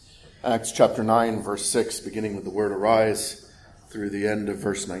Acts chapter 9, verse 6, beginning with the word arise through the end of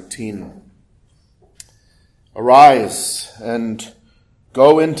verse 19. Arise and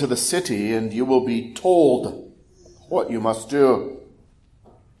go into the city, and you will be told what you must do.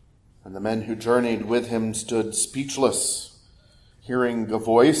 And the men who journeyed with him stood speechless, hearing a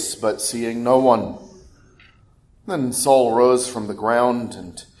voice but seeing no one. Then Saul rose from the ground,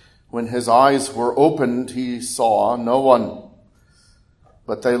 and when his eyes were opened, he saw no one.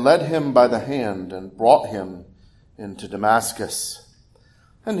 But they led him by the hand and brought him into Damascus.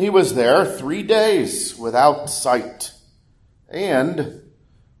 And he was there 3 days without sight, and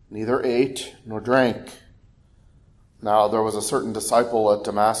neither ate nor drank. Now there was a certain disciple at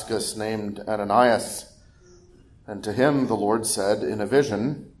Damascus named Ananias, and to him the Lord said in a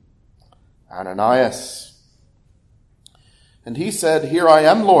vision, Ananias. And he said, Here I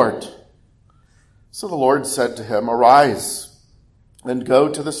am, Lord. So the Lord said to him, Arise, and go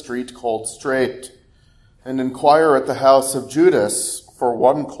to the street called Straight, and inquire at the house of Judas for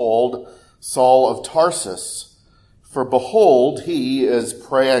one called Saul of Tarsus, for behold, he is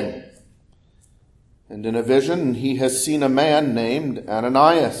praying. And in a vision he has seen a man named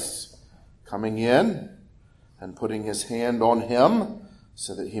Ananias coming in and putting his hand on him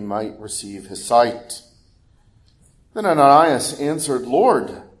so that he might receive his sight. Then Ananias answered,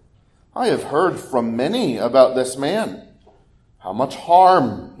 Lord, I have heard from many about this man, how much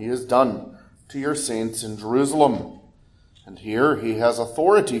harm he has done to your saints in Jerusalem. And here he has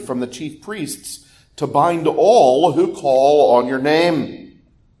authority from the chief priests to bind all who call on your name.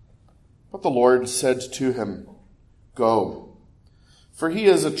 But the Lord said to him, Go, for he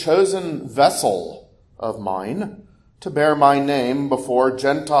is a chosen vessel of mine to bear my name before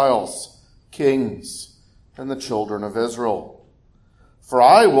Gentiles, kings, and the children of Israel. For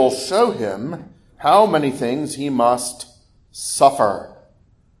I will show him how many things he must suffer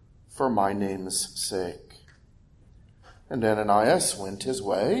for my name's sake. And Ananias went his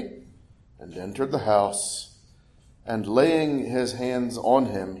way and entered the house, and laying his hands on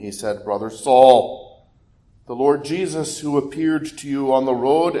him, he said, Brother Saul, the Lord Jesus, who appeared to you on the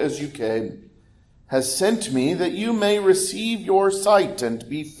road as you came, has sent me that you may receive your sight and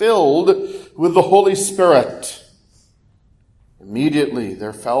be filled with the Holy Spirit. Immediately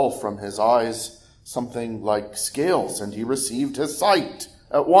there fell from his eyes something like scales, and he received his sight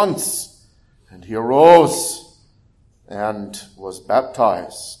at once. And he arose and was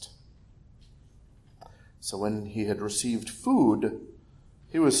baptized. So when he had received food,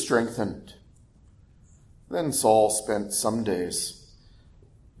 he was strengthened. Then Saul spent some days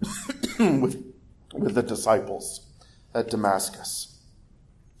with the disciples at Damascus.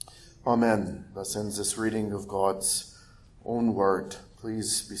 Amen. Thus ends this reading of God's own word.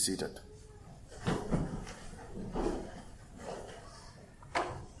 Please be seated.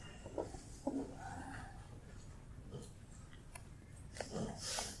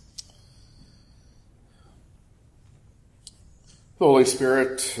 The Holy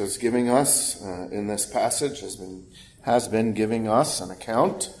Spirit is giving us, in this passage, has been giving us an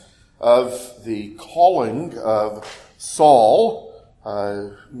account of the calling of Saul,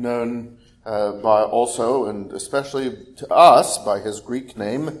 known by also, and especially to us, by his Greek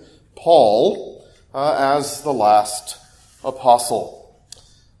name, Paul, as the last apostle.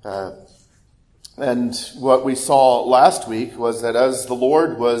 And what we saw last week was that as the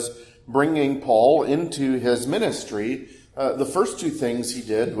Lord was bringing Paul into his ministry, the first two things he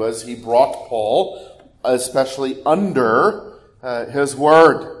did was he brought Paul, especially under his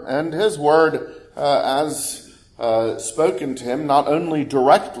word. And his word, as spoken to him, not only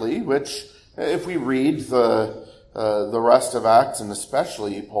directly, which if we read the rest of Acts, and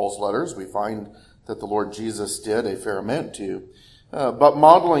especially Paul's letters, we find that the Lord Jesus did a fair amount to, but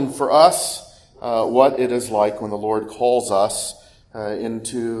modeling for us what it is like when the Lord calls us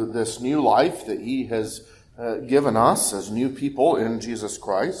into this new life that he has given us as new people in Jesus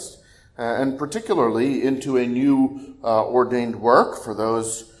Christ, and particularly into a new ordained work for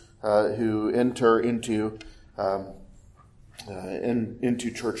those who enter into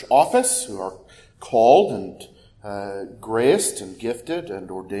church office, who are called and graced and gifted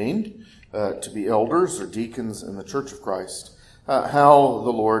and ordained to be elders or deacons in the Church of Christ. How the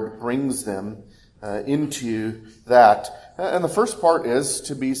Lord brings them into that. And the first part is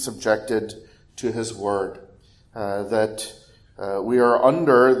to be subjected to his word. That we are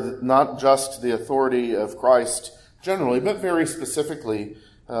under not just the authority of Christ generally, but very specifically,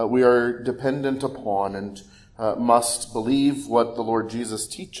 we are dependent upon and must believe what the Lord Jesus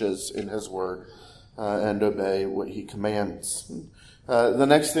teaches in his word and obey what he commands. The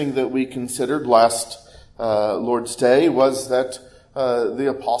next thing that we considered last Lord's Day was that the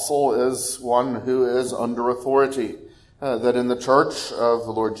apostle is one who is under authority. That in the church of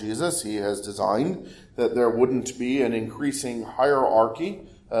the Lord Jesus, he has designed that there wouldn't be an increasing hierarchy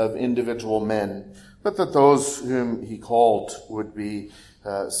of individual men, but that those whom he called would be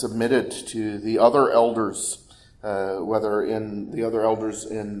submitted to the other elders, whether in the other elders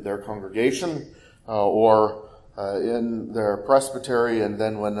in their congregation or in their presbytery, and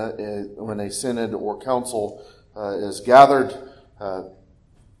then when a synod or council is gathered,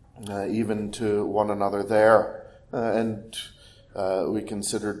 even to one another there. And we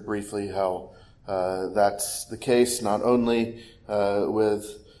considered briefly how that's the case not only with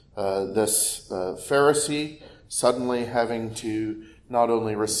this Pharisee suddenly having to not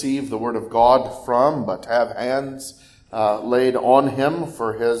only receive the word of God from, but have hands laid on him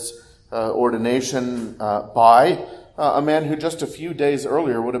for his ordination by a man who just a few days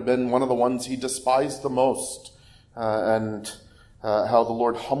earlier would have been one of the ones he despised the most, and how the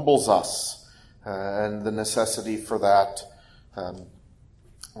Lord humbles us and the necessity for that.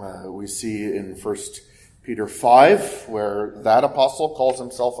 We see in 1 Peter 5, where that apostle calls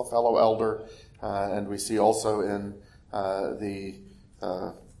himself a fellow elder, and we see also in the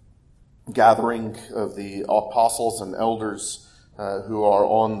gathering of the apostles and elders who are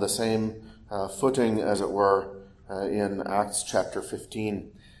on the same footing, as it were, in Acts chapter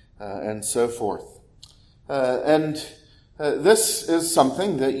 15, and so forth. This is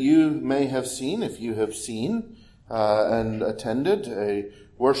something that you may have seen if you have seen and attended a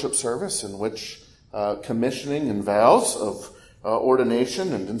worship service in which commissioning and vows of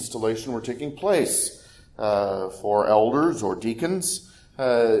ordination and installation were taking place for elders or deacons.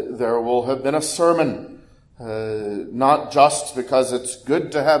 There will have been a sermon, not just because it's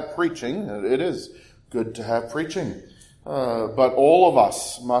good to have preaching. It is good to have preaching. But all of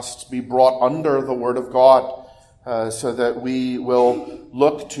us must be brought under the Word of God, so that we will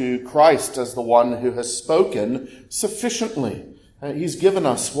look to Christ as the one who has spoken sufficiently. He's given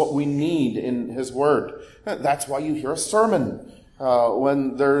us what we need in his word. That's why you hear a sermon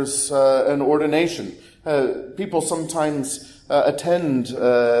when there's an ordination. People sometimes attend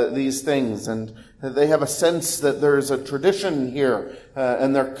these things, and they have a sense that there's a tradition here,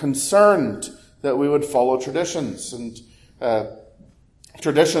 and they're concerned that we would follow traditions. And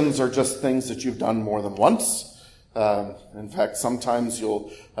traditions are just things that you've done more than once. In fact, sometimes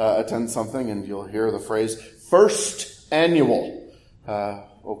you'll attend something and you'll hear the phrase, first annual.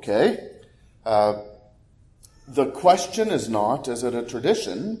 Okay. The question is not, is it a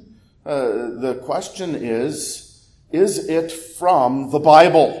tradition? The question is it from the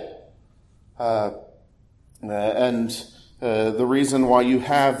Bible? And the reason why you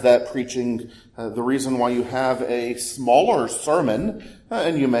have that preaching, the reason why you have a smaller sermon,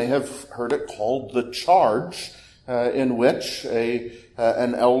 and you may have heard it called the charge, in which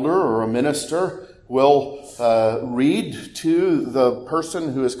an elder or a minister will read to the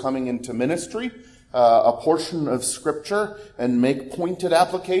person who is coming into ministry a portion of Scripture and make pointed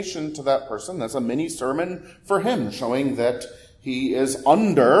application to that person. That's a mini sermon for him, showing that he is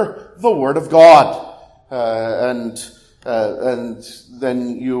under the Word of God. And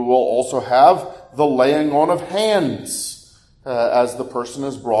then you will also have the laying on of hands as the person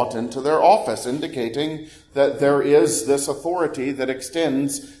is brought into their office, indicating that there is this authority that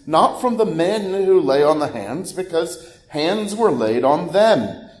extends not from the men who lay on the hands, because hands were laid on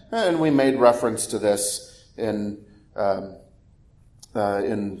them. And we made reference to this in 1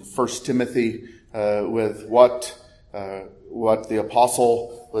 Timothy with what the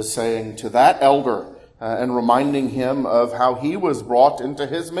apostle was saying to that elder, and reminding him of how he was brought into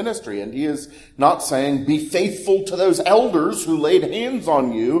his ministry. And he is not saying, be faithful to those elders who laid hands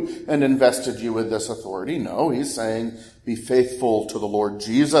on you and invested you with this authority. No, he's saying, be faithful to the Lord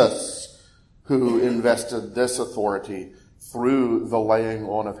Jesus, who invested this authority through the laying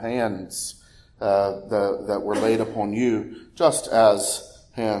on of hands that were laid upon you, just as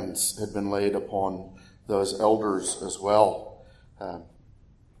hands had been laid upon those elders as well.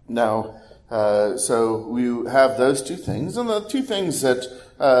 So we have those two things, and the two things that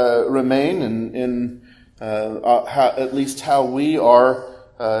remain in at least how we are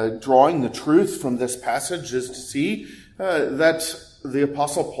drawing the truth from this passage is to see that the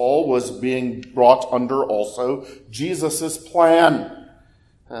Apostle Paul was being brought under also Jesus' plan.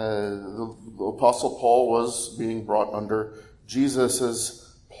 The Apostle Paul was being brought under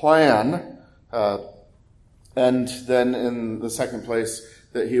Jesus' plan, and then in the second place,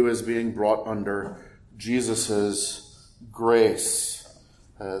 that he was being brought under Jesus' grace.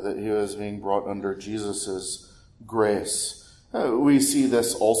 That he was being brought under Jesus' grace. We see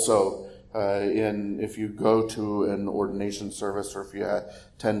this also if you go to an ordination service, or if you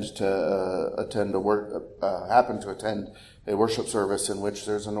happen to attend a worship service in which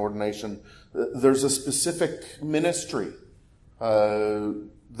there's an ordination, there's a specific ministry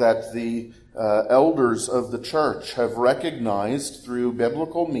that the elders of the church have recognized through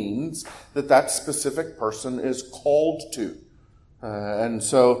biblical means that specific person is called to. And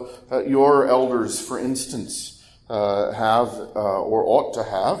so your elders, for instance, have or ought to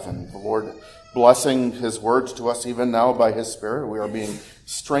have, and the Lord blessing his words to us even now by his Spirit, we are being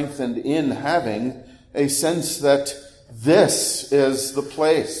strengthened in having a sense that this is the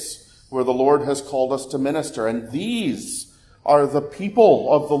place where the Lord has called us to minister, and these are the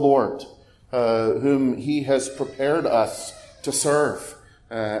people of the Lord whom he has prepared us to serve,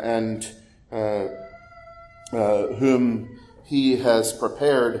 and whom he has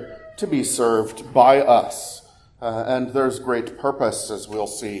prepared to be served by us. And there's great purpose, as we'll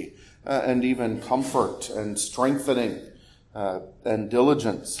see, and even comfort and strengthening and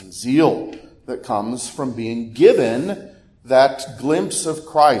diligence and zeal that comes from being given that glimpse of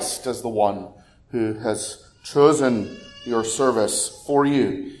Christ as the one who has chosen your service for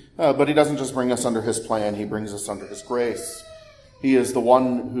you. But he doesn't just bring us under his plan, he brings us under his grace. He is the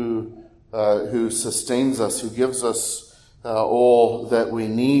one who sustains us, who gives us all that we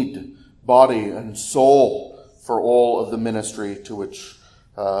need, body and soul, for all of the ministry to which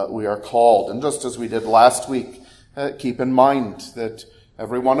we are called. And just as we did last week, keep in mind that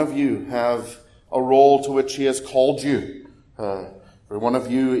every one of you have a role to which he has called you. Every one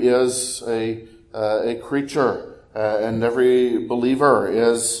of you is a creature, and every believer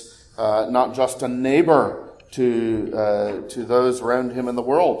is not just a neighbor to those around him in the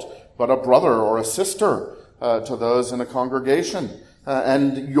world, but a brother or a sister to those in a congregation.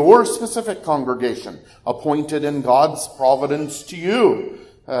 And your specific congregation, appointed in God's providence to you,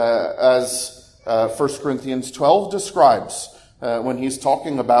 as 1 Corinthians 12 describes, when he's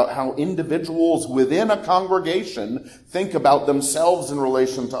talking about how individuals within a congregation think about themselves in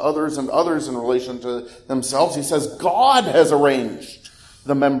relation to others and others in relation to themselves. He says God has arranged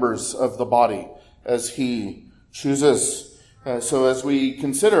the members of the body as he chooses. So as we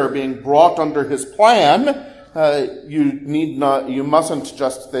consider being brought under his plan, you mustn't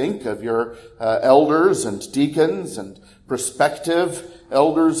just think of your elders and deacons and prospective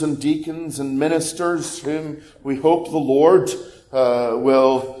elders and deacons and ministers whom we hope the Lord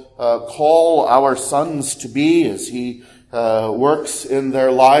will call our sons to be as he works in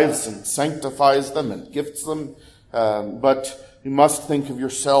their lives and sanctifies them and gifts them. But you must think of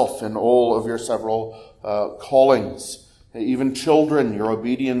yourself in all of your several callings. Even children, your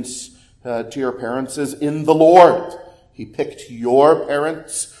obedience to your parents is in the Lord. He picked your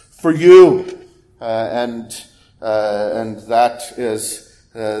parents for you. And that is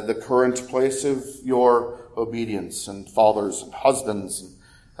the current place of your obedience, and fathers and husbands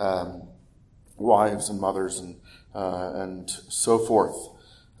and wives and mothers and so forth.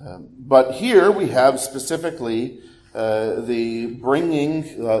 But here we have specifically the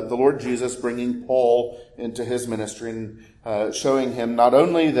Lord Jesus bringing Paul into his ministry and showing him not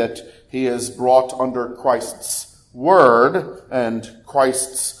only that he is brought under Christ's word and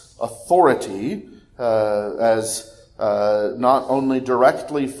Christ's authority as not only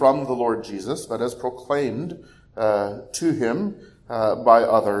directly from the Lord Jesus, but as proclaimed to him by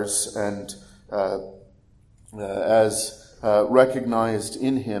others and as recognized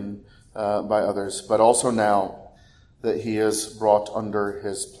in him by others, but also now that he is brought under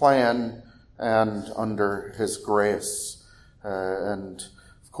his plan and under his grace. And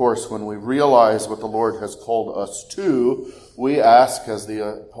of course, when we realize what the Lord has called us to, we ask, as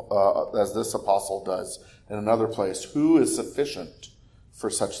this apostle does in another place, who is sufficient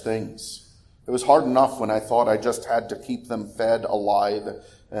for such things? It was hard enough when I thought I just had to keep them fed, alive,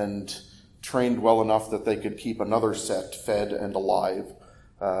 and trained well enough that they could keep another set fed and alive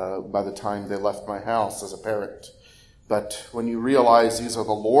by the time they left my house as a parent. But when you realize these are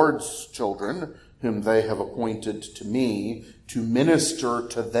the Lord's children, whom they have appointed to me to minister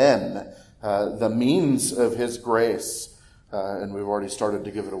to them, the means of his grace, and we've already started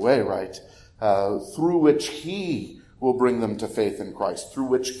to give it away, right? Through which he will bring them to faith in Christ, through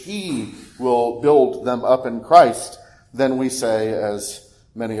which he will build them up in Christ, then we say, as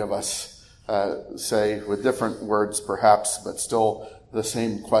many of us say with different words perhaps, but still the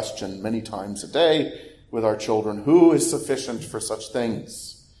same question many times a day with our children, who is sufficient for such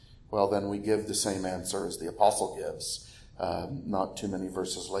things? Well, then we give the same answer as the apostle gives, not too many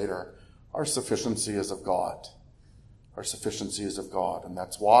verses later. Our sufficiency is of God. Our sufficiency is of God, and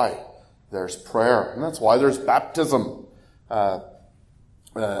that's why there's prayer, and that's why there's baptism.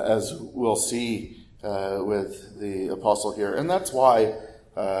 as we'll see with the apostle here. And that's why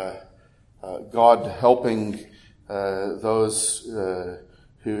God helping those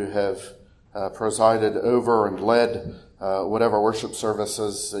who have presided over and led whatever worship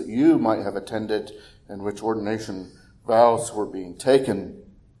services that you might have attended in which ordination vows were being taken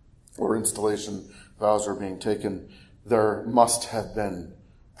or installation vows were being taken, there must have been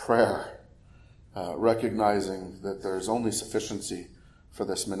prayer, recognizing that there's only sufficiency for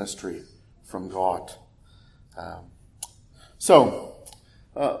this ministry from God.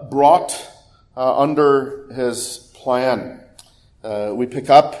 Brought under his plan, we pick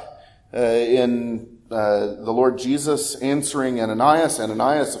up in the Lord Jesus answering Ananias.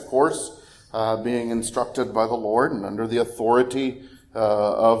 Ananias, of course, being instructed by the Lord and under the authority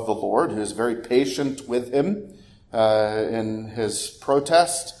of the Lord, who is very patient with him in his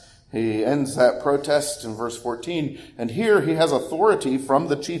protest. He ends that protest in verse 14, and here he has authority from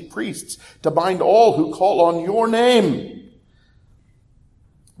the chief priests to bind all who call on your name.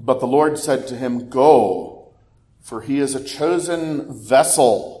 But the Lord said to him, "Go, for he is a chosen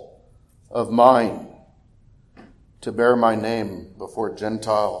vessel of mine to bear my name before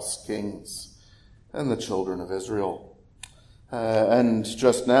Gentiles, kings, and the children of Israel." And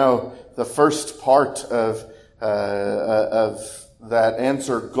just now, the first part of that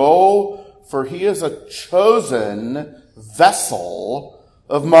answer, "Go, for he is a chosen vessel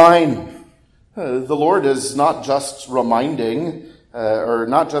of mine." The Lord is not just reminding or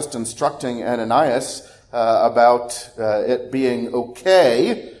not just instructing Ananias about it being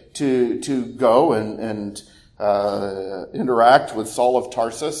okay to go and interact with Saul of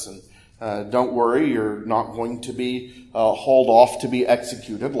Tarsus, and don't worry, you're not going to be hauled off to be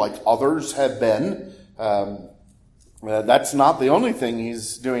executed like others have been. That's not the only thing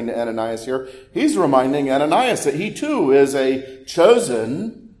he's doing to Ananias here. He's reminding Ananias that he too is a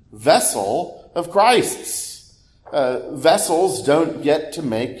chosen vessel of Christ's. Vessels don't get to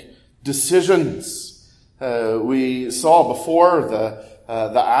make decisions. We saw before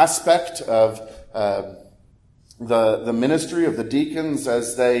the aspect of the ministry of the deacons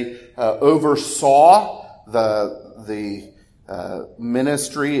as they oversaw the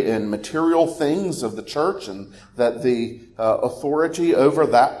ministry in material things of the church, and that the authority over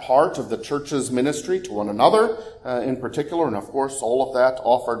that part of the church's ministry to one another in particular, and of course all of that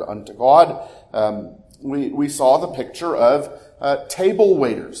offered unto God. We saw the picture of table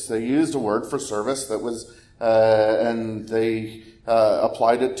waiters. They used a word for service that was, and they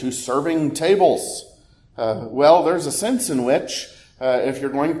applied it to serving tables. Well, there's a sense in which, if you're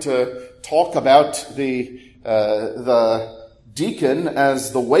going to talk about the deacon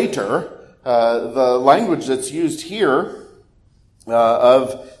as the waiter, the language that's used here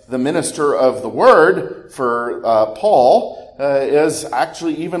of the minister of the word for Paul is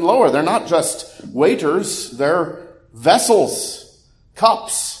actually even lower. They're not just waiters, they're vessels,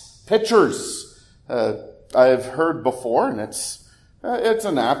 cups, pitchers. I've heard before, and it's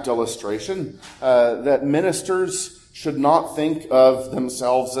an apt illustration, that ministers should not think of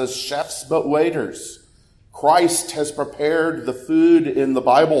themselves as chefs but waiters. Christ has prepared the food in the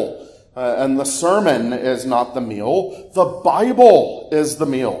Bible, and the sermon is not the meal. The Bible is the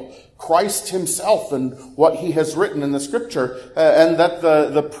meal. Christ himself and what he has written in the scripture, and that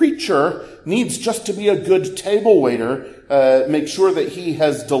the preacher needs just to be a good table waiter, make sure that he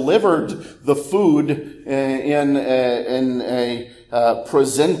has delivered the food in a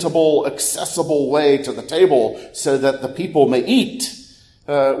presentable, accessible way to the table so that the people may eat.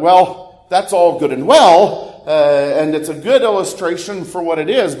 Well, that's all good and well, and it's a good illustration for what it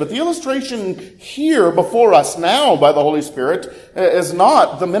is, but the illustration here before us now by the Holy Spirit is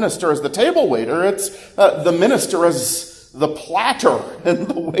not the minister as the table waiter, it's the minister as the platter in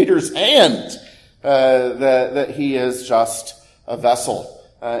the waiter's hand, that he is just a vessel.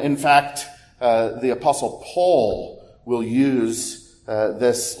 In fact, the Apostle Paul will use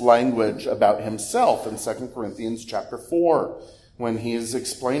this language about himself in 2 Corinthians chapter 4. When he is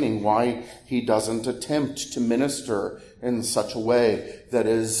explaining why he doesn't attempt to minister in such a way that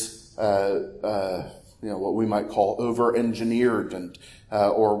is, what we might call over-engineered and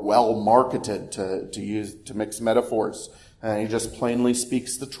or well-marketed, to mix metaphors. He just plainly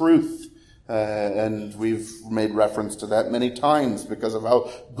speaks the truth. And we've made reference to that many times because of how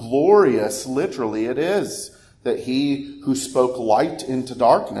glorious, literally, it is that he who spoke light into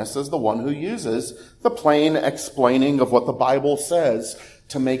darkness is the one who uses the plain explaining of what the Bible says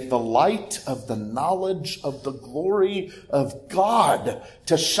to make the light of the knowledge of the glory of God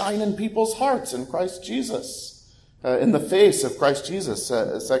to shine in people's hearts in Christ Jesus. in the face of Christ Jesus,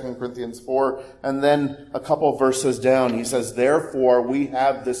 2 Corinthians 4. And then a couple verses down, he says, therefore we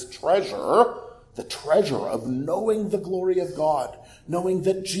have this treasure, the treasure of knowing the glory of God, knowing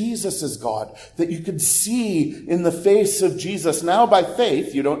that Jesus is God, that you could see in the face of Jesus. Now by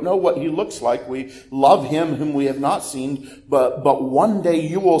faith, you don't know what he looks like. We love him whom we have not seen, but one day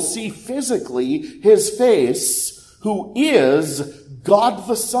you will see physically his face, who is God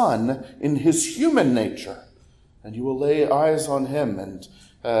the Son in his human nature. And you will lay eyes on him.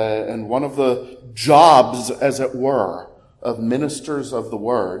 And one of the jobs, as it were, of ministers of the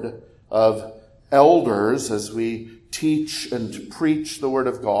word, of elders as we teach and preach the word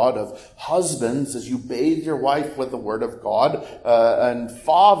of God, of husbands as you bathe your wife with the word of God, and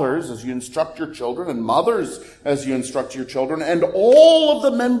fathers as you instruct your children, and mothers as you instruct your children, and all of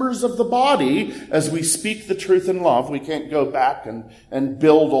the members of the body as we speak the truth in love. We can't go back and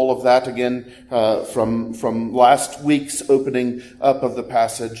build all of that again from last week's opening up of the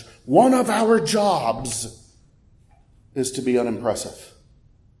passage. One of our jobs is to be unimpressive,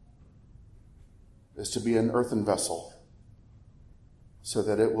 is to be an earthen vessel, so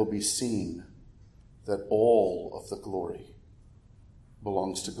that it will be seen that all of the glory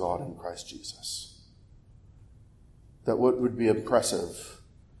belongs to God in Christ Jesus. That what would be impressive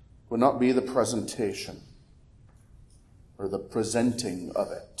would not be the presentation or the presenting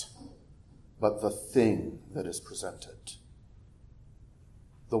of it, but the thing that is presented.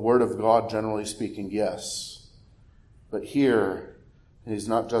 The Word of God, generally speaking, yes, but here, he's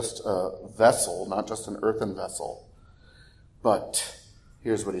not just a vessel, not just an earthen vessel, but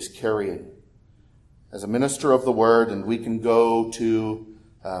here's what he's carrying. As a minister of the word, and we can go to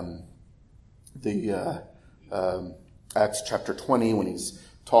Acts chapter 20 when he's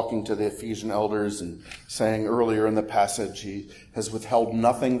talking to the Ephesian elders and saying earlier in the passage he has withheld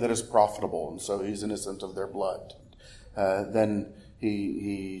nothing that is profitable, and so he's innocent of their blood. Then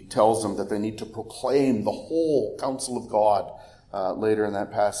he tells them that they need to proclaim the whole counsel of God later in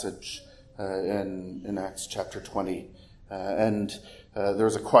that passage in Acts chapter 20. And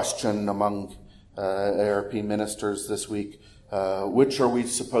there's a question among ARP ministers this week, which are we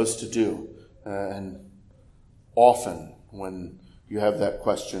supposed to do? And often when you have that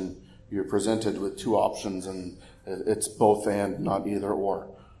question, you're presented with two options, and it's both and, not either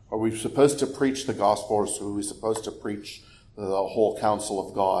or. Are we supposed to preach the gospel, or are we supposed to preach the whole counsel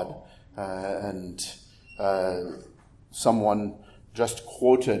of God? Someone just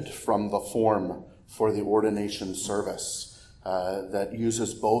quoted from the form for the ordination service that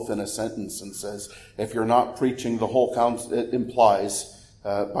uses both in a sentence and says, if you're not preaching the whole counsel, it implies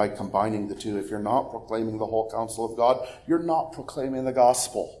by combining the two, if you're not proclaiming the whole counsel of God, you're not proclaiming the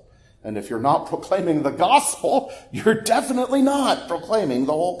gospel. And if you're not proclaiming the gospel, you're definitely not proclaiming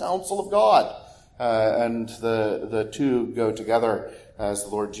the whole counsel of God. And the two go together, as the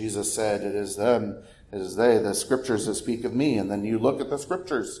Lord Jesus said, it is them, it is they, the scriptures that speak of me. And then you look at the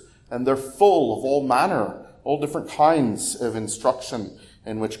scriptures, and they're full of all manner, all different kinds of instruction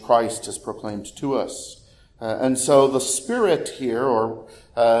in which Christ is proclaimed to us. And so the Spirit here, or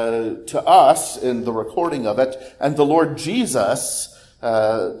to us in the recording of it, and the Lord Jesus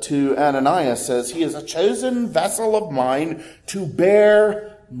to Ananias says, he is a chosen vessel of mine to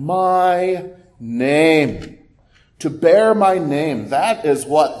bear my name. To bear my name. That is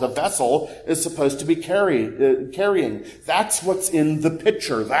what the vessel is supposed to be carrying. That's what's in the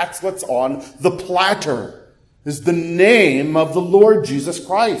pitcher. That's what's on the platter, is the name of the Lord Jesus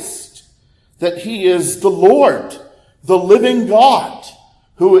Christ. That he is the Lord, the living God,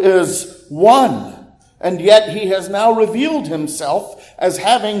 who is one. And yet he has now revealed himself as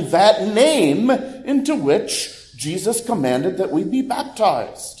having that name into which Jesus commanded that we be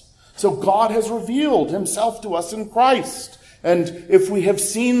baptized. So God has revealed himself to us in Christ. And if we have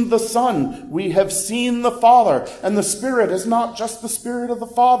seen the Son, we have seen the Father. And the Spirit is not just the Spirit of the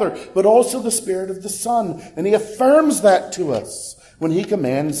Father, but also the Spirit of the Son. And he affirms that to us when he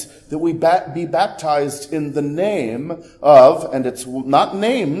commands that we be baptized in the name of, and it's not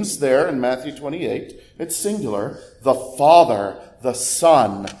names there in Matthew 28, it's singular, the Father, the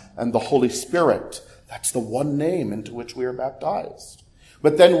Son, and the Holy Spirit. That's the one name into which we are baptized.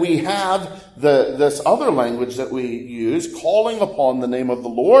 But then we have this other language that we use, calling upon the name of the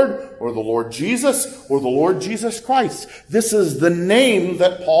Lord, or the Lord Jesus, or the Lord Jesus Christ. This is the name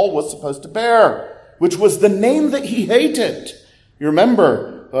that Paul was supposed to bear, which was the name that he hated. You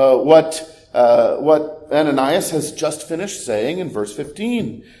remember what Ananias has just finished saying in verse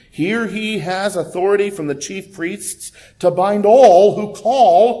 15. Here he has authority from the chief priests to bind all who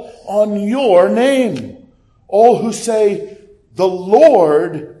call on your name. All who say, the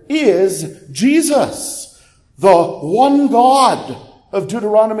Lord is Jesus. The one God of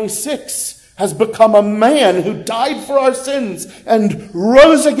Deuteronomy 6 has become a man who died for our sins and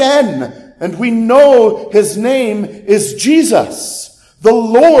rose again. And we know his name is Jesus, the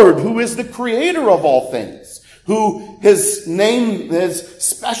Lord, who is the creator of all things, who his name, his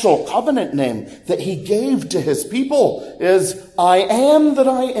special covenant name that he gave to his people is I am that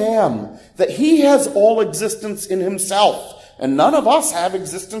I am, that he has all existence in himself. And none of us have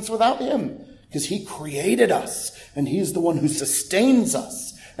existence without him, because he created us and he's the one who sustains us.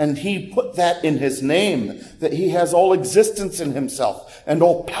 And he put that in his name, that he has all existence in himself and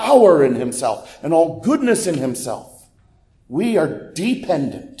all power in himself and all goodness in himself. We are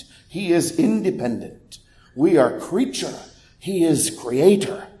dependent. He is independent. We are creature. He is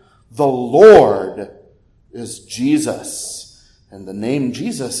creator. The Lord is Jesus. And the name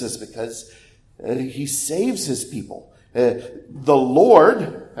Jesus is because he saves his people. The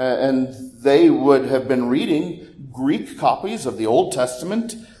Lord, and they would have been reading Greek copies of the Old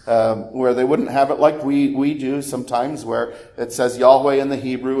Testament, where they wouldn't have it like we do sometimes, where it says Yahweh in the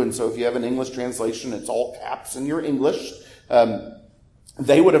Hebrew, and so if you have an English translation, it's all caps in your English.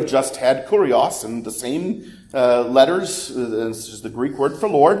 They would have just had kurios and the same letters. This is the Greek word for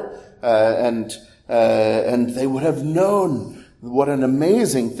Lord, and they would have known what an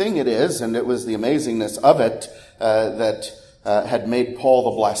amazing thing it is, and it was the amazingness of it that had made Paul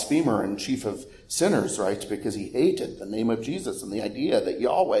the blasphemer and chief of sinners, right? Because he hated the name of Jesus and the idea that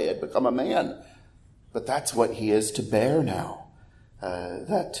Yahweh had become a man. But that's what he is to bear now.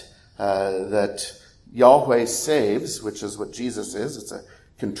 That Yahweh saves, which is what Jesus is. It's a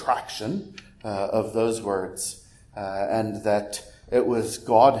contraction of those words. And that it was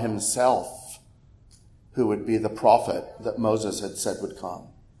God himself who would be the prophet that Moses had said would come.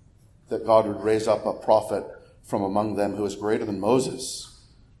 That God would raise up a prophet from among them who is greater than Moses.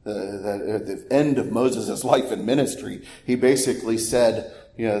 That at the end of Moses' life and ministry, he basically said,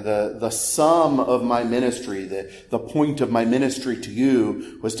 the sum of my ministry, the point of my ministry to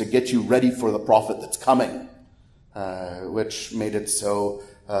you was to get you ready for the prophet that's coming, which made it so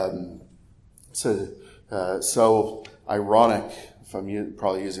ironic, if I'm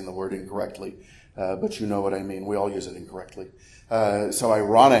probably using the word incorrectly, but you know what I mean. We all use it incorrectly. So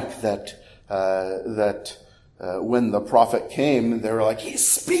ironic that when the prophet came, they were like, he's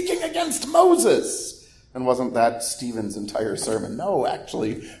speaking against Moses. And wasn't that Stephen's entire sermon? No,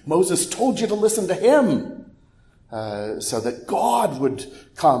 actually, Moses told you to listen to him. So that God would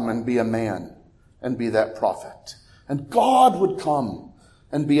come and be a man and be that prophet. And God would come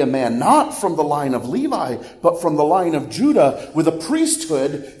and be a man, not from the line of Levi, but from the line of Judah, with a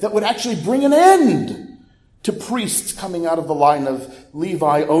priesthood that would actually bring an end to priests coming out of the line of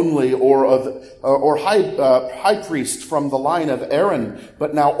Levi only, or high priest from the line of Aaron.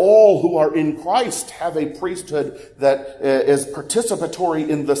 But now all who are in Christ have a priesthood that is participatory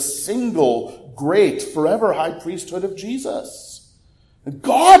in the single great forever high priesthood of Jesus.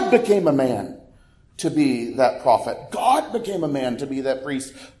 God became a man to be that prophet. God became a man to be that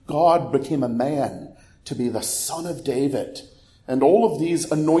priest. God became a man to be the Son of David. And all of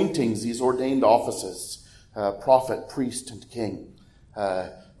these anointings, these ordained offices, prophet, priest, and king.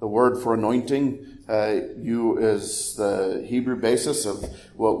 The word for anointing is the Hebrew basis of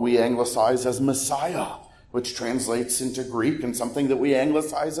what we anglicize as Messiah, which translates into Greek and something that we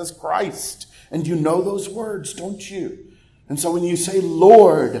anglicize as Christ. And you know those words, don't you? And so when you say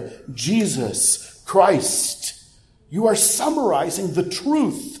Lord, Jesus, Christ, you are summarizing the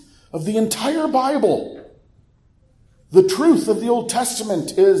truth of the entire Bible. The truth of the Old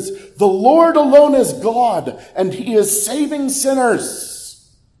Testament is the Lord alone is God, and he is saving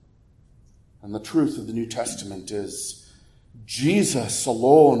sinners. And the truth of the New Testament is Jesus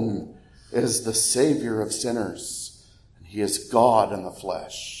alone is the Savior of sinners, and he is God in the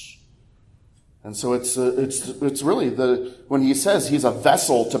flesh. And so it's really when he says he's a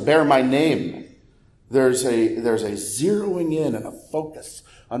vessel to bear my name, there's a zeroing in and a focus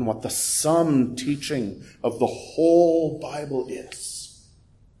on what the sum teaching of the whole Bible is.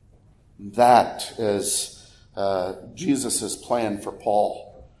 That is Jesus' plan for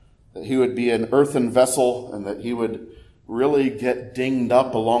Paul. That he would be an earthen vessel and that he would really get dinged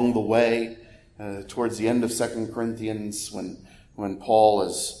up along the way towards the end of 2 Corinthians when Paul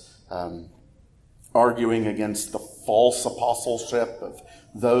is arguing against the false apostleship of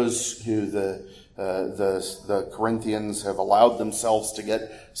those who the Corinthians have allowed themselves to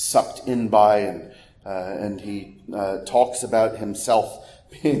get sucked in by, and he talks about himself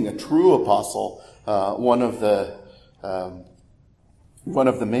being a true apostle. One of the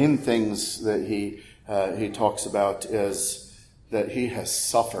main things that he talks about is that he has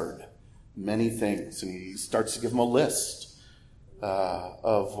suffered many things. And he starts to give them a list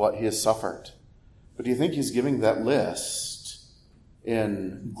of what he has suffered. But do you think he's giving that list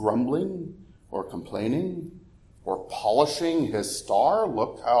in grumbling or complaining or polishing his star?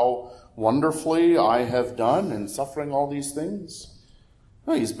 Look how wonderfully I have done in suffering all these things.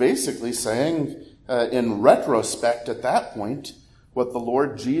 No, he's basically saying, in retrospect at that point, what the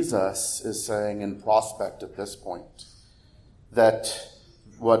Lord Jesus is saying in prospect at this point. That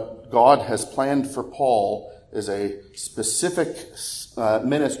what God has planned for Paul is a specific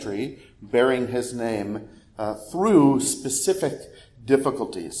ministry bearing his name through specific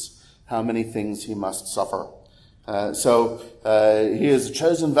difficulties, how many things he must suffer. So he is a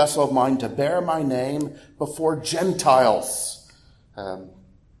chosen vessel of mine to bear my name before Gentiles.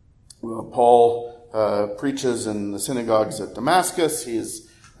 Paul preaches in the synagogues at Damascus. He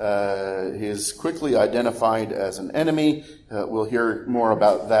is quickly identified as an enemy. We'll hear more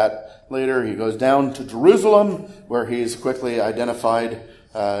about that later. He goes down to Jerusalem, where he's quickly identified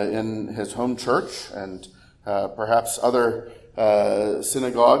in his home church and perhaps other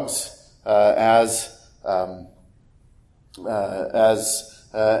synagogues as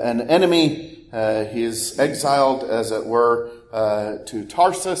an enemy. He is exiled, as it were, to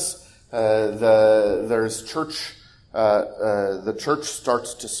Tarsus. There's church. The church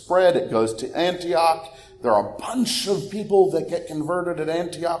starts to spread. It goes to Antioch. There are a bunch of people that get converted at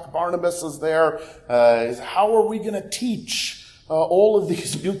Antioch. Barnabas is there. How are we going to teach all of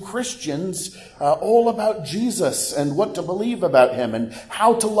these new Christians all about Jesus and what to believe about him and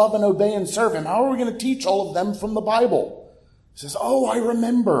how to love and obey and serve him? How are we going to teach all of them from the Bible? He says, I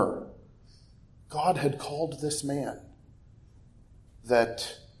remember. God had called this man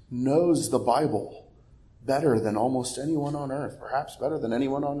that knows the Bible better than almost anyone on earth, perhaps better than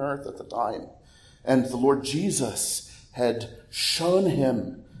anyone on earth at the time. And the Lord Jesus had shown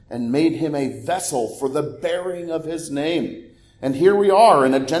him and made him a vessel for the bearing of his name. And here we are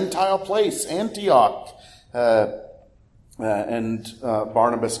in a Gentile place, Antioch. And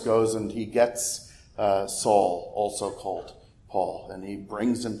Barnabas goes and he gets Saul, also called Paul, and he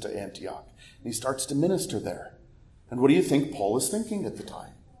brings him to Antioch. And he starts to minister there. And what do you think Paul is thinking at the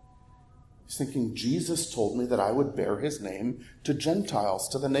time? He's thinking, Jesus told me that I would bear his name to Gentiles,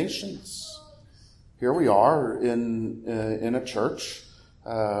 to the nations. Here we are in a church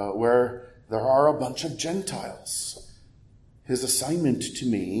where there are a bunch of Gentiles. His assignment to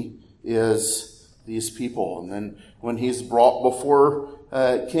me is these people. And then when he's brought before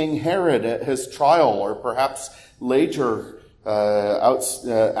King Herod at his trial, or perhaps later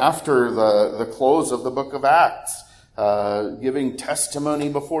after the close of the book of Acts, giving testimony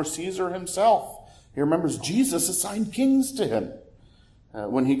before Caesar himself, he remembers Jesus assigned kings to him.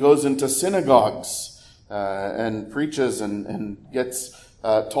 When he goes into synagogues and preaches and gets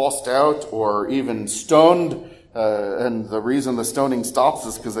tossed out or even stoned, and the reason the stoning stops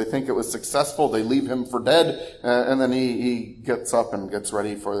is because they think it was successful. They leave him for dead, and then he gets up and gets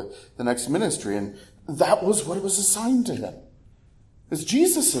ready for the next ministry. And that was what was assigned to him. It's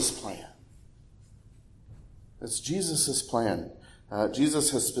Jesus' plan. It's Jesus' plan.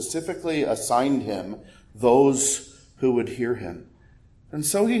 Jesus has specifically assigned him those who would hear him. And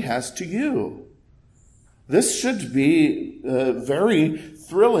so he has to you. This should be very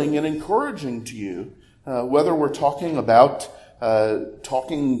thrilling and encouraging to you, whether we're talking about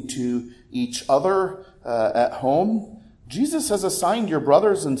talking to each other at home. Jesus has assigned your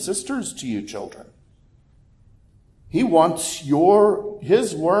brothers and sisters to you, children. He wants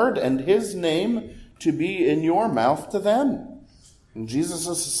his word and his name to be in your mouth to them. And Jesus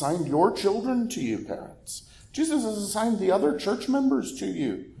has assigned your children to you, parents. Jesus has assigned the other church members to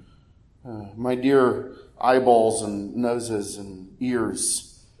you. My dear eyeballs and noses and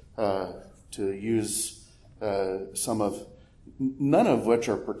ears, to use none of which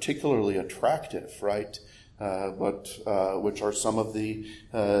are particularly attractive, right? But which are some of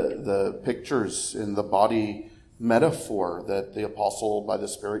the pictures in the body metaphor that the apostle by the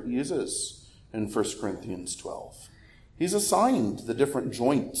Spirit uses in 1 Corinthians 12. He's assigned the different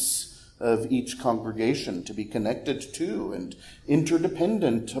joints of each congregation to be connected to and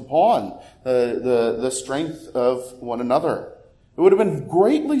interdependent upon the strength of one another. It would have been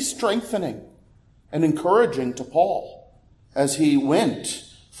greatly strengthening and encouraging to Paul as he went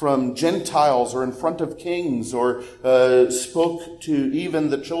from Gentiles or in front of kings or spoke to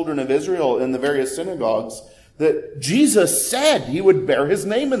even the children of Israel in the various synagogues, that Jesus said he would bear his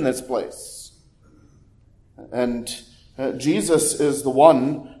name in this place. And Jesus is the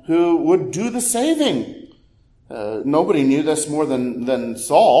one who would do the saving. Nobody knew this more than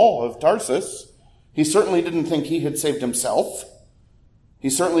Saul of Tarsus. He certainly didn't think he had saved himself. He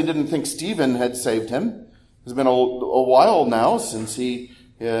certainly didn't think Stephen had saved him. It's been a while now since he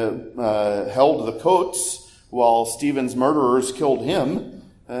held the coats while Stephen's murderers killed him,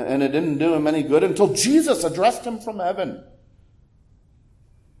 and it didn't do him any good until Jesus addressed him from heaven.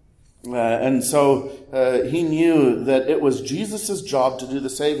 And so he knew that it was Jesus' job to do the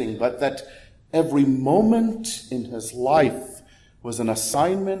saving, but that every moment in his life was an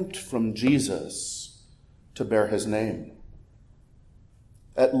assignment from Jesus to bear his name.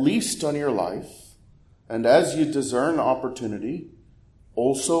 At least on your life, and as you discern opportunity,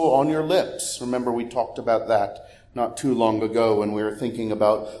 also on your lips. Remember, we talked about that not too long ago when we were thinking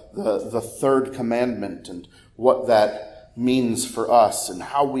about the third commandment and what that means for us and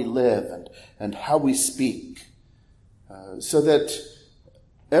how we live and how we speak. So that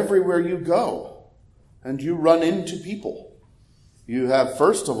everywhere you go and you run into people, you have,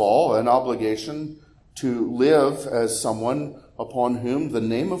 first of all, an obligation to live as someone upon whom the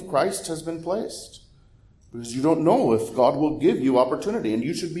name of Christ has been placed. Because you don't know if God will give you opportunity, and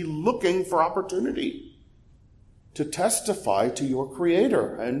you should be looking for opportunity to testify to your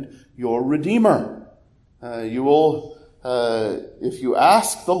Creator and your Redeemer. You will, if you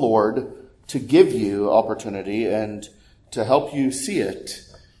ask the Lord to give you opportunity and to help you see it,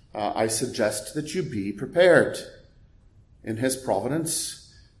 I suggest that you be prepared. In his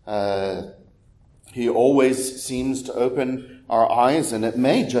providence, he always seems to open our eyes, and it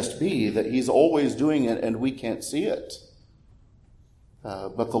may just be that he's always doing it and we can't see it.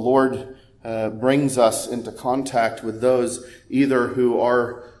 But the Lord brings us into contact with those either who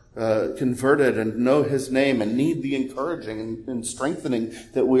are converted and know his name and need the encouraging and strengthening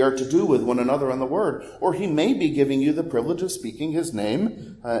that we are to do with one another in the Word. Or he may be giving you the privilege of speaking his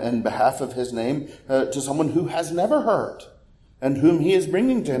name in behalf of his name to someone who has never heard and whom he is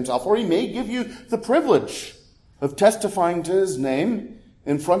bringing to himself. Or he may give you the privilege of testifying to his name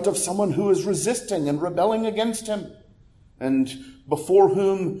in front of someone who is resisting and rebelling against him, and before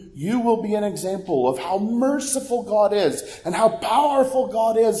whom you will be an example of how merciful God is and how powerful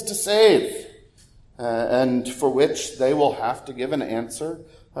God is to save, and for which they will have to give an answer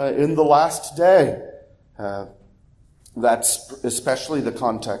in the last day. That's especially the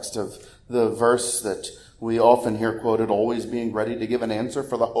context of the verse that we often hear quoted, always being ready to give an answer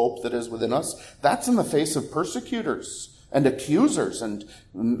for the hope that is within us. That's in the face of persecutors and accusers and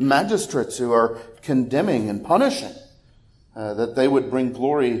magistrates who are condemning and punishing, that they would bring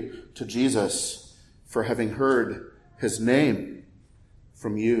glory to Jesus for having heard his name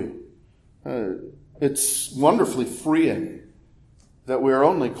from you. It's wonderfully freeing that we are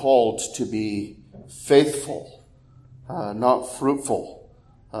only called to be faithful, not fruitful.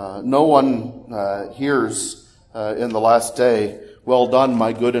 No one hears in the last day, "Well done,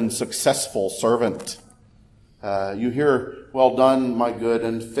 my good and successful servant." You hear, "Well done, my good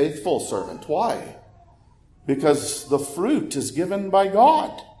and faithful servant." Why? Because the fruit is given by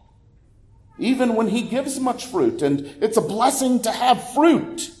God. Even when he gives much fruit, and it's a blessing to have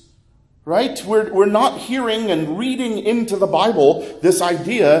fruit, right? We're not hearing and reading into the Bible this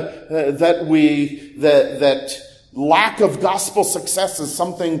idea that lack of gospel success is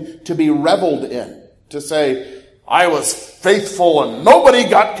something to be reveled in. To say, "I was faithful and nobody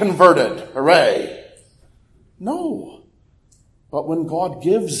got converted. Hooray." No. But when God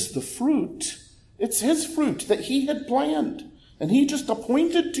gives the fruit, it's his fruit that he had planned. And he just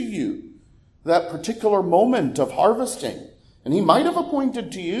appointed to you that particular moment of harvesting. And he might have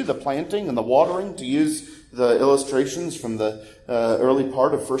appointed to you the planting and the watering, to use the illustrations from the early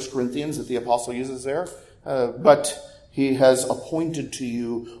part of 1 Corinthians that the apostle uses there. But he has appointed to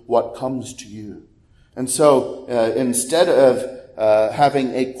you what comes to you. And so instead of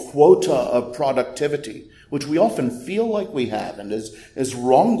having a quota of productivity, which we often feel like we have and is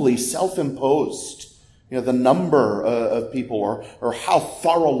wrongly self-imposed, the number of people or how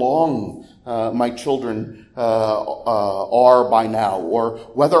far along my children are by now, or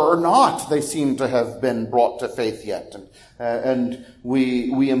whether or not they seem to have been brought to faith yet. And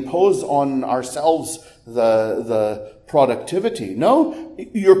we impose on ourselves the productivity. No,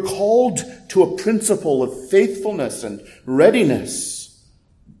 you're called to a principle of faithfulness and readiness.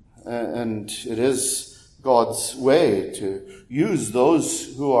 And it is God's way to use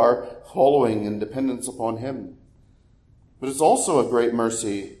those who are following in dependence upon him. But it's also a great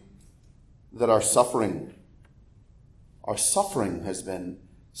mercy that our suffering has been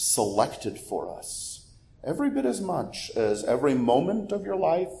selected for us every bit as much as every moment of your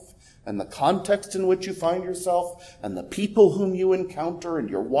life and the context in which you find yourself and the people whom you encounter, and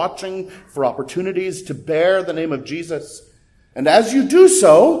you're watching for opportunities to bear the name of Jesus. And as you do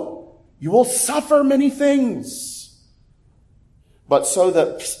so, you will suffer many things. but so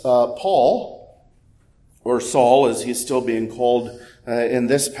that Paul, or Saul as he's still being called in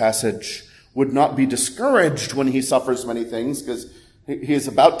this passage, would not be discouraged when he suffers many things, because he is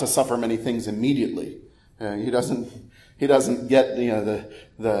about to suffer many things immediately. He doesn't get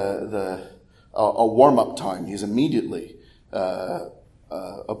a warm-up time. He's immediately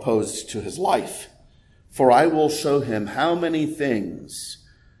opposed to his life. For I will show him how many things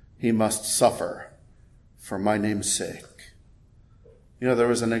he must suffer for my name's sake. There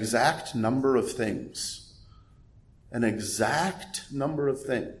was an exact number of things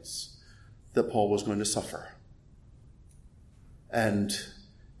that Paul was going to suffer. And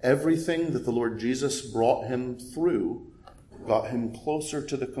everything that the Lord Jesus brought him through got him closer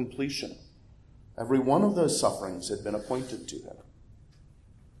to the completion. Every one of those sufferings had been appointed to him.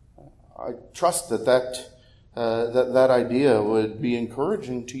 I trust that idea would be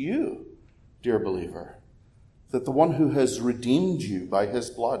encouraging to you, dear believer, that the one who has redeemed you by his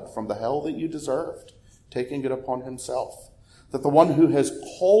blood from the hell that you deserved, taking it upon himself, that the one who has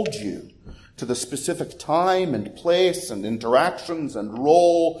called you to the specific time and place and interactions and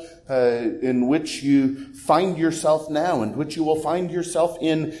role in which you find yourself now, and which you will find yourself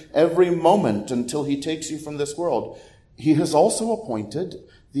in every moment until he takes you from this world, he has also appointed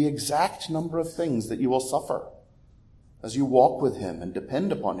the exact number of things that you will suffer as you walk with him and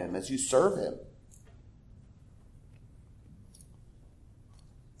depend upon him, as you serve him.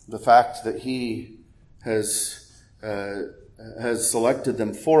 The fact that he has selected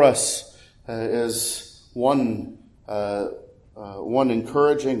them for us is one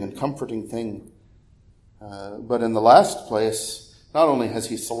encouraging and comforting thing. But in the last place, not only has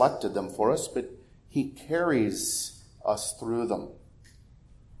he selected them for us, but he carries us through them.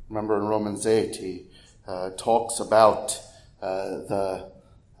 Remember in Romans 8, he talks about the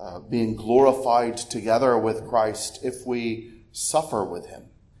being glorified together with Christ if we suffer with him,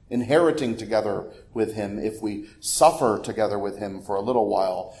 inheriting together with him if we suffer together with him for a little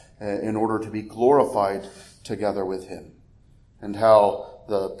while in order to be glorified together with him. And how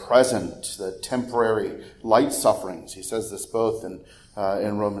the present, the temporary light sufferings, he says this both in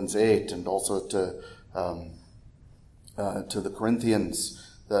Romans 8 and also to the Corinthians,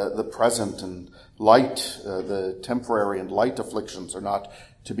 the present and light, the temporary and light afflictions are not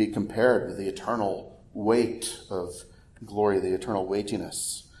to be compared with the eternal weight of glory, the eternal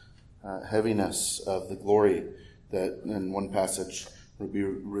weightiness, heaviness of the glory that in one passage would be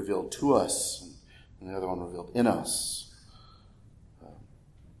revealed to us and the other one revealed in us.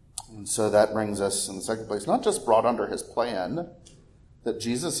 And so that brings us in the second place, not just brought under his plan, that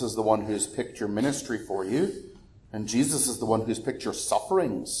Jesus is the one who's picked your ministry for you, and Jesus is the one who's picked your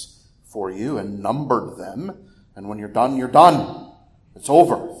sufferings for you and numbered them. And when you're done, you're done. It's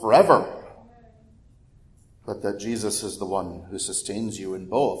over forever. But that Jesus is the one who sustains you in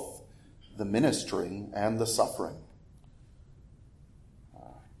both the ministering and the suffering.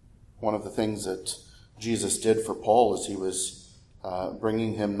 One of the things that Jesus did for Paul as he was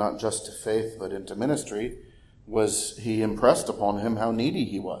bringing him not just to faith but into ministry was he impressed upon him how needy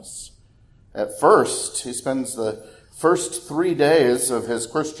he was. At first, he spends the first 3 days of his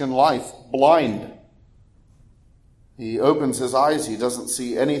Christian life blind. He opens his eyes. He doesn't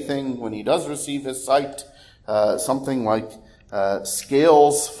see anything. When he does receive his sight, something like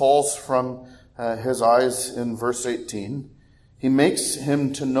scales falls from his eyes in verse 18. He makes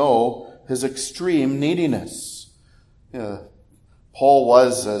him to know his extreme neediness. Paul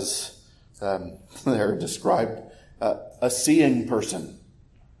was, as they're described, a seeing person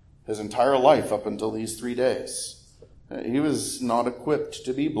his entire life up until these 3 days. He was not equipped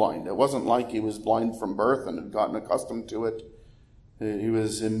to be blind. It wasn't like he was blind from birth and had gotten accustomed to it. He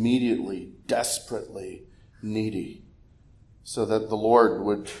was immediately, desperately needy, so that the Lord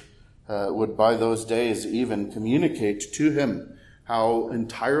would by those days even communicate to him how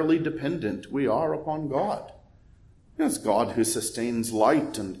entirely dependent we are upon God. It's God who sustains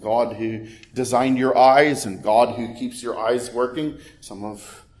light, and God who designed your eyes, and God who keeps your eyes working.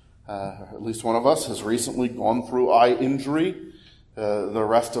 At least one of us has recently gone through eye injury. The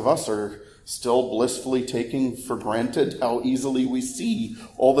rest of us are still blissfully taking for granted how easily we see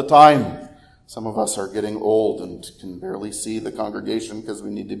all the time. Some of us are getting old and can barely see the congregation because we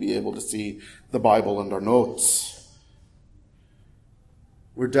need to be able to see the Bible and our notes.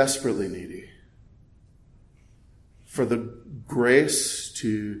 We're desperately needy for the grace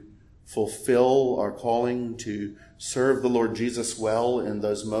to fulfill our calling to serve the Lord Jesus well in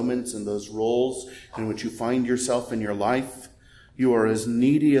those moments and those roles in which you find yourself in your life. You are as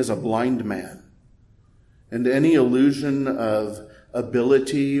needy as a blind man. And any illusion of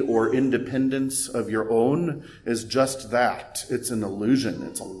ability or independence of your own is just that. It's an illusion.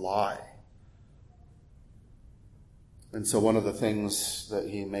 It's a lie. And so one of the things that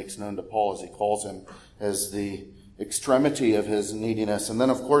he makes known to Paul, as he calls him, is the extremity of his neediness. And then,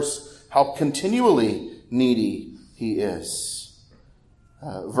 of course, how continually needy he is.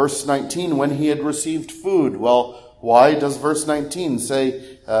 Verse 19, when he had received food. Well, why does verse 19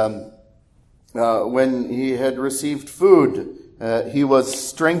 say, when he had received food, he was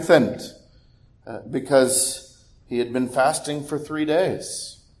strengthened? Because he had been fasting for 3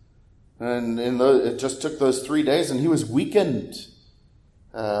 days. And it just took those 3 days, and he was weakened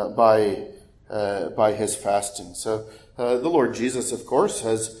by his fasting. So the Lord Jesus, of course,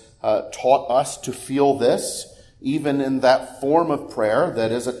 has taught us to feel this, even in that form of prayer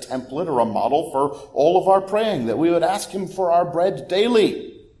that is a template or a model for all of our praying, that we would ask him for our bread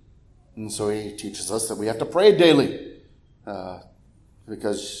daily. And so he teaches us that we have to pray daily,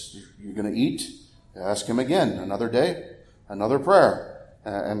 because you're going to eat, ask him again, another day, another prayer.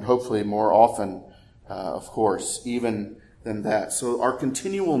 And hopefully more often, of course, even than that. So our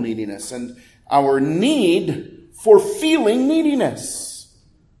continual neediness and our need for feeling neediness,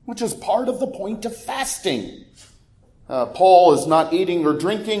 which is part of the point of fasting. Paul is not eating or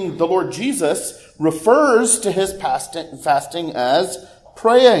drinking. The Lord Jesus refers to his fasting as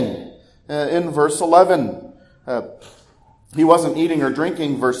praying. In verse 11, he wasn't eating or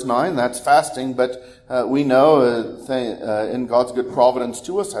drinking, verse 9, that's fasting, but we know in God's good providence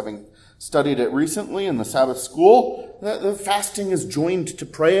to us, having studied it recently in the Sabbath school, that the fasting is joined to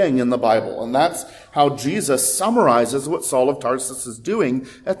praying in the Bible. And that's how Jesus summarizes what Saul of Tarsus is doing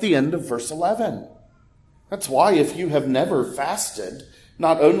at the end of verse 11. That's why if you have never fasted,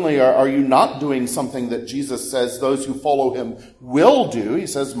 not only are you not doing something that Jesus says those who follow him will do, he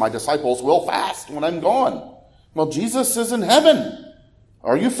says, my disciples will fast when I'm gone. Well, Jesus is in heaven.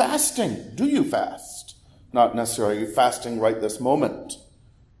 Are you fasting? Do you fast? Not necessarily are you fasting right this moment.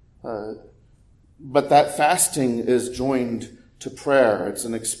 But that fasting is joined to prayer. It's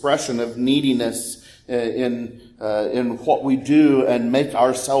an expression of neediness in what we do and make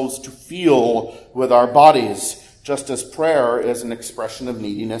ourselves to feel with our bodies, just as prayer is an expression of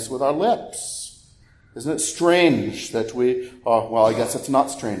neediness with our lips. Isn't it strange that well, I guess it's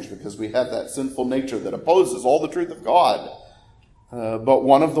not strange because we have that sinful nature that opposes all the truth of God. But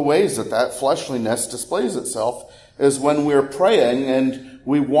one of the ways that fleshliness displays itself is when we're praying and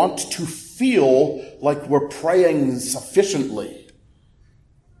we want to feel like we're praying sufficiently.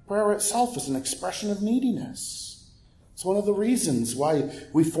 Prayer itself is an expression of neediness. It's one of the reasons why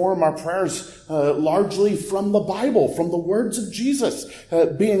we form our prayers largely from the Bible, from the words of Jesus,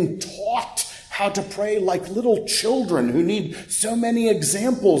 being taught how to pray like little children who need so many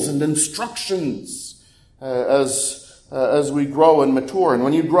examples and instructions as we grow and mature. And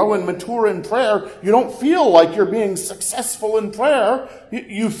when you grow and mature in prayer, you don't feel like you're being successful in prayer.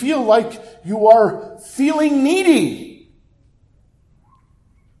 You feel like you are feeling needy.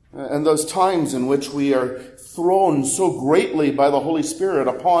 And those times in which we are thrown so greatly by the Holy Spirit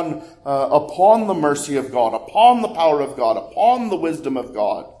upon the mercy of God, upon the power of God, upon the wisdom of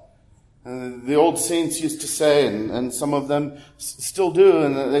God. The old saints used to say, and some of them still do,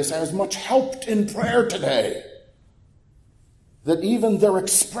 and they say, I was much helped in prayer today. That even their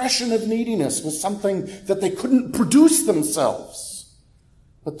expression of neediness was something that they couldn't produce themselves.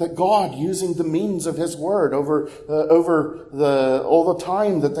 But that God, using the means of his word over all the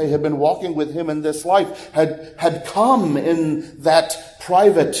time that they had been walking with him in this life, had come in that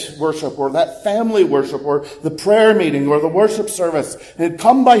private worship or that family worship or the prayer meeting or the worship service, and had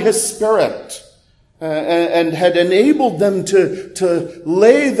come by his Spirit and had enabled them to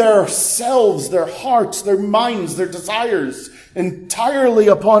lay their selves, their hearts, their minds, their desires entirely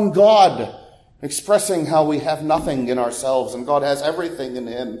upon God, expressing how we have nothing in ourselves and God has everything in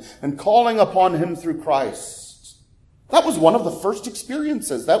him, and calling upon him through Christ. That was one of the first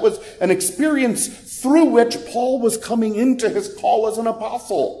experiences. That was an experience through which Paul was coming into his call as an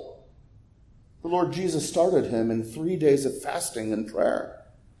apostle. The Lord Jesus started him in 3 days of fasting and prayer,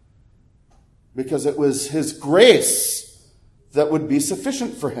 because it was his grace that would be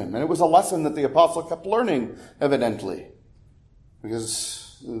sufficient for him. And it was a lesson that the apostle kept learning, evidently.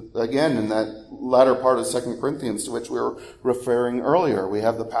 Because, again, in that latter part of 2 Corinthians to which we were referring earlier, we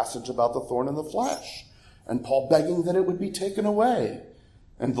have the passage about the thorn in the flesh, and Paul begging that it would be taken away.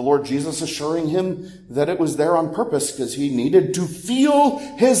 And the Lord Jesus assuring him that it was there on purpose because he needed to feel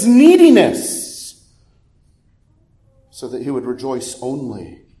his neediness so that he would rejoice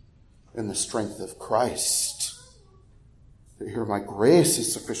only in the strength of Christ. Here, my grace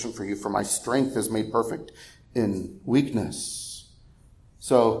is sufficient for you, for my strength is made perfect in weakness.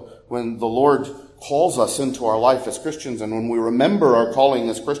 So when the Lord calls us into our life as Christians, and when we remember our calling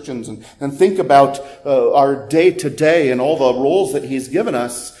as Christians and think about our day-to-day and all the roles that he's given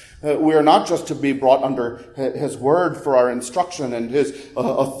us, we are not just to be brought under his word for our instruction and his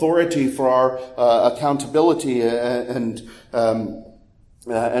authority for our accountability and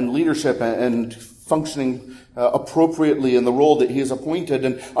leadership and functioning appropriately in the role that he has appointed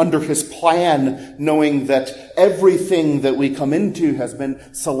and under his plan, knowing that everything that we come into has been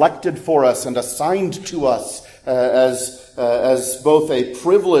selected for us and assigned to us as both a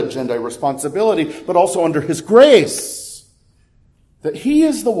privilege and a responsibility, but also under his grace. That he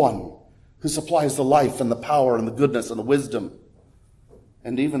is the one who supplies the life and the power and the goodness and the wisdom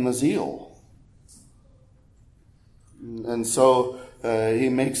and even the zeal. And so he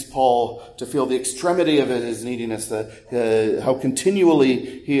makes Paul to feel the extremity of his neediness, how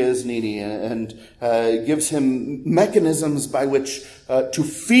continually he is needy, and gives him mechanisms by which to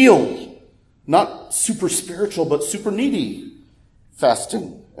feel not super spiritual but super needy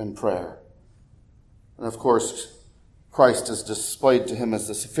fasting and prayer. And of course, Christ is displayed to him as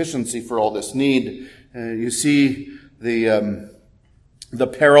the sufficiency for all this need. You see the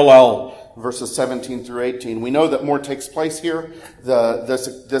parallel, verses 17 through 18. We know that more takes place here.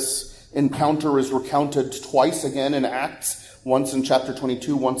 This encounter is recounted twice again in Acts, once in chapter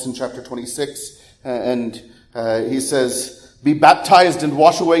 22, once in chapter 26. And he says, be baptized and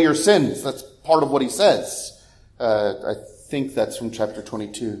wash away your sins. That's part of what he says. I think that's from chapter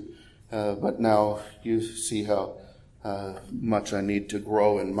 22. But now you see how much I need to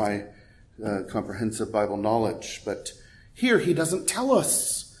grow in my comprehensive Bible knowledge. But here he doesn't tell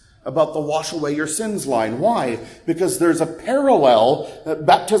us about the wash away your sins line. Why? Because there's a parallel.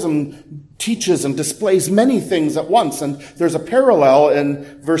 Baptism teaches and displays many things at once. And there's a parallel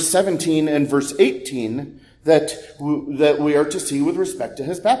in verse 17 and verse 18 that we are to see with respect to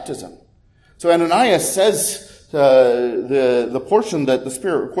his baptism. So Ananias says, the portion that the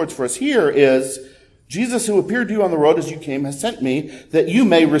Spirit records for us here is, Jesus, who appeared to you on the road as you came, has sent me that you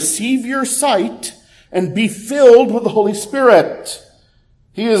may receive your sight and be filled with the Holy Spirit.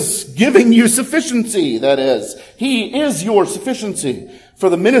 He is giving you sufficiency, that is. He is your sufficiency for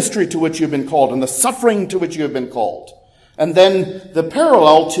the ministry to which you have been called and the suffering to which you have been called. And then the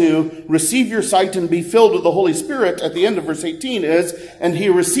parallel to receive your sight and be filled with the Holy Spirit at the end of verse 18 is, and he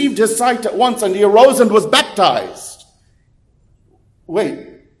received his sight at once and he arose and was baptized. Wait,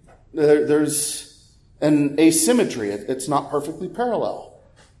 there's an asymmetry. It's not perfectly parallel.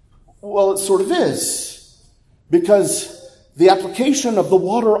 Well, it sort of is, because the application of the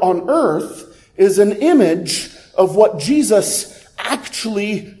water on earth is an image of what Jesus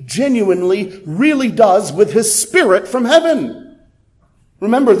actually, genuinely, really does with his Spirit from heaven.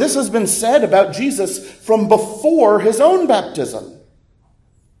 Remember, this has been said about Jesus from before his own baptism.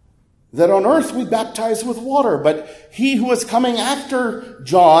 That on earth we baptize with water, but he who is coming after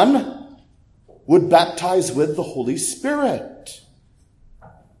John would baptize with the Holy Spirit.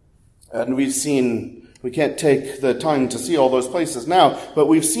 And we've seen, we can't take the time to see all those places now, but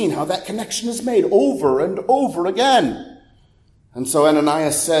we've seen how that connection is made over and over again. And so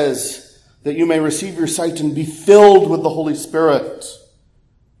Ananias says that you may receive your sight and be filled with the Holy Spirit.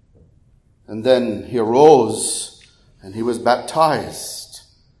 And then he arose and he was baptized.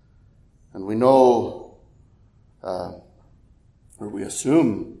 And we know, or we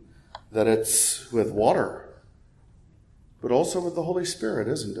assume, that it's with water, but also with the Holy Spirit,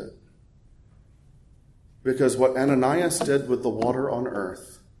 isn't it? Because what Ananias did with the water on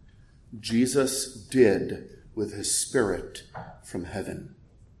earth, Jesus did with his Spirit from heaven.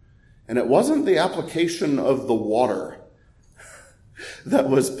 And it wasn't the application of the water that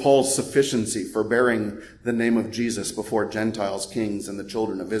was Paul's sufficiency for bearing the name of Jesus before Gentiles, kings, and the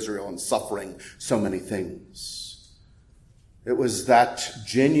children of Israel and suffering so many things. It was that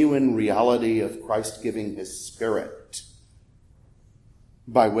genuine reality of Christ giving his Spirit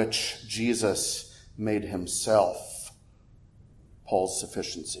by which Jesus made himself Paul's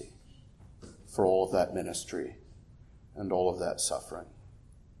sufficiency for all of that ministry and all of that suffering.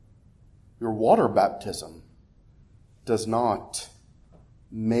 Your water baptism does not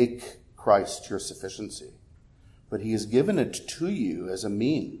make Christ your sufficiency, but he has given it to you as a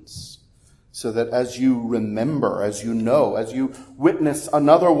means, so that as you remember, as you know, as you witness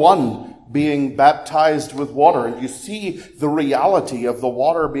another one being baptized with water, and you see the reality of the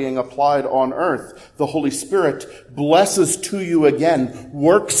water being applied on earth, the Holy Spirit blesses to you again,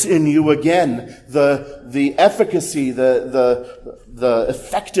 works in you again, the efficacy, the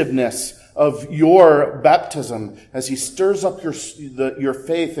effectiveness of your baptism as he stirs up your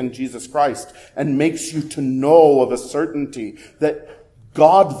faith in Jesus Christ and makes you to know of a certainty that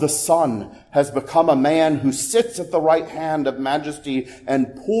God the Son has become a man who sits at the right hand of majesty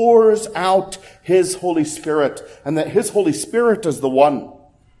and pours out his Holy Spirit, and that his Holy Spirit is the one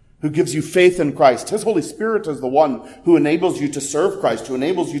who gives you faith in Christ. His Holy Spirit is the one who enables you to serve Christ, who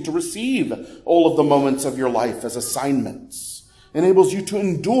enables you to receive all of the moments of your life as assignments, enables you to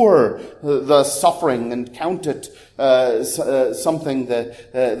endure the suffering and count it something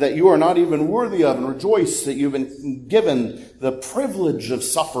that you are not even worthy of, and rejoice that you've been given the privilege of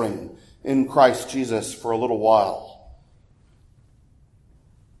suffering in Christ Jesus for a little while.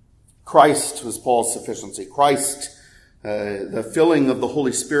 Christ was Paul's sufficiency. Christ, the filling of the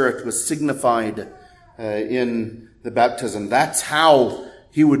Holy Spirit, was signified in the baptism. That's how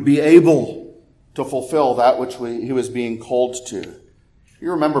he would be able to fulfill that which he was being called to.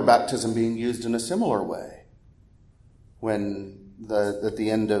 You remember baptism being used in a similar way when at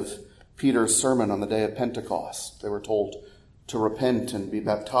the end of Peter's sermon on the day of Pentecost, they were told to repent and be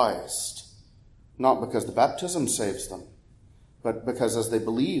baptized, not because the baptism saves them, but because as they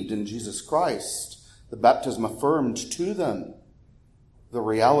believed in Jesus Christ, the baptism affirmed to them the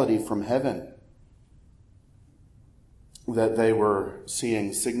reality from heaven that they were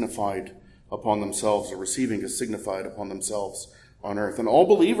seeing signified upon themselves, or receiving as signified upon themselves on earth. And all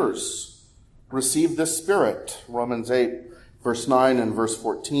believers receive this Spirit. Romans 8, verse 9 and verse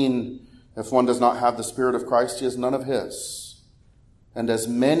 14, if one does not have the Spirit of Christ, he has none of his. And as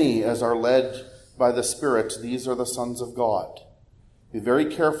many as are led by the Spirit, these are the sons of God. Be very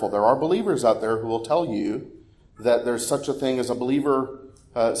careful. There are believers out there who will tell you that there's such a thing as a believer,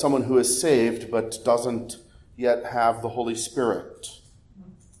 someone who is saved but doesn't yet have the Holy Spirit.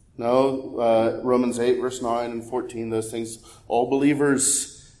 No, Romans 8, verse 9 and 14, those things, all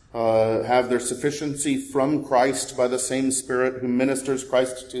believers have their sufficiency from Christ by the same Spirit who ministers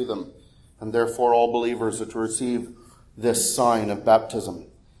Christ to them. And therefore all believers are to receive this sign of baptism.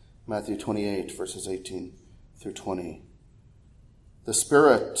 Matthew 28, verses 18 through 20. The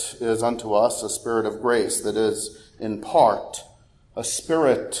Spirit is unto us a spirit of grace, that is, in part, a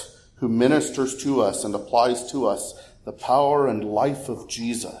Spirit who ministers to us and applies to us the power and life of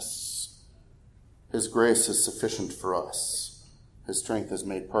Jesus. His grace is sufficient for us. His strength is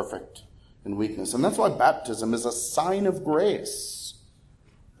made perfect in weakness. And that's why baptism is a sign of grace.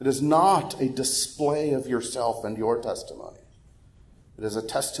 It is not a display of yourself and your testimony. It is a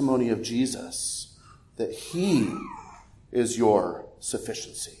testimony of Jesus, that he is your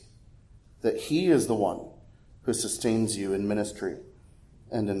sufficiency, that he is the one who sustains you in ministry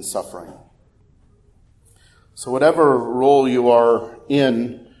and in suffering. So whatever role you are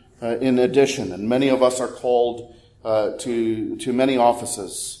in addition, and many of us are called to many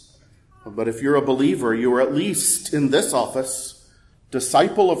offices, but if you're a believer, you are at least in this office,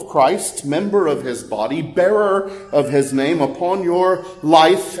 disciple of Christ, member of his body, bearer of his name upon your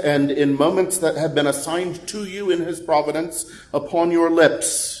life, and in moments that have been assigned to you in his providence, upon your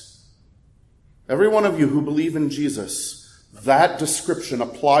lips. Every one of you who believe in Jesus, that description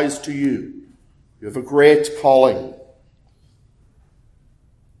applies to you. You have a great calling.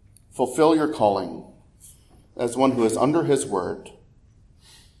 Fulfill your calling as one who is under his word,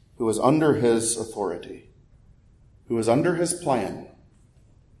 who is under his authority, who is under his plan.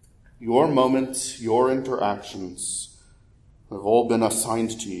 Your moments, your interactions have all been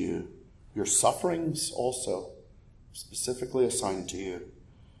assigned to you. Your sufferings also specifically assigned to you,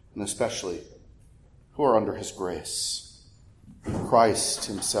 and especially who are under his grace. Christ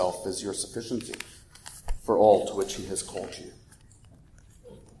himself is your sufficiency for all to which he has called you.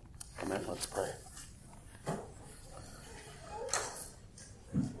 Amen. Let's pray.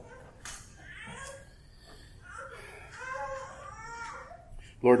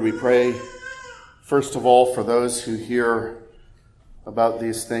 Lord, we pray, first of all, for those who hear about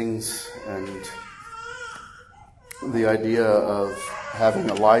these things and the idea of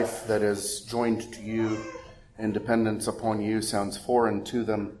having a life that is joined to you and dependence upon you sounds foreign to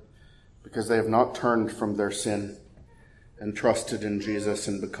them because they have not turned from their sin and trusted in Jesus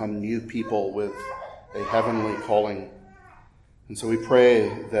and become new people with a heavenly calling. And so we pray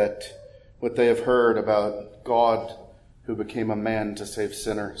that what they have heard about God who became a man to save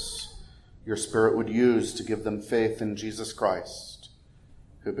sinners, your Spirit would use to give them faith in Jesus Christ,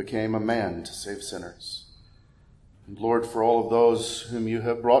 who became a man to save sinners. And Lord, for all of those whom you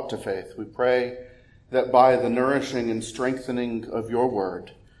have brought to faith, we pray that by the nourishing and strengthening of your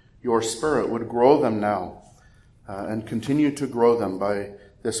word, your Spirit would grow them now and continue to grow them by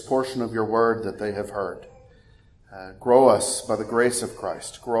this portion of your word that they have heard. Grow us by the grace of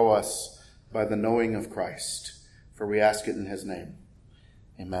Christ. Grow us by the knowing of Christ. For we ask it in his name.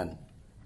 Amen.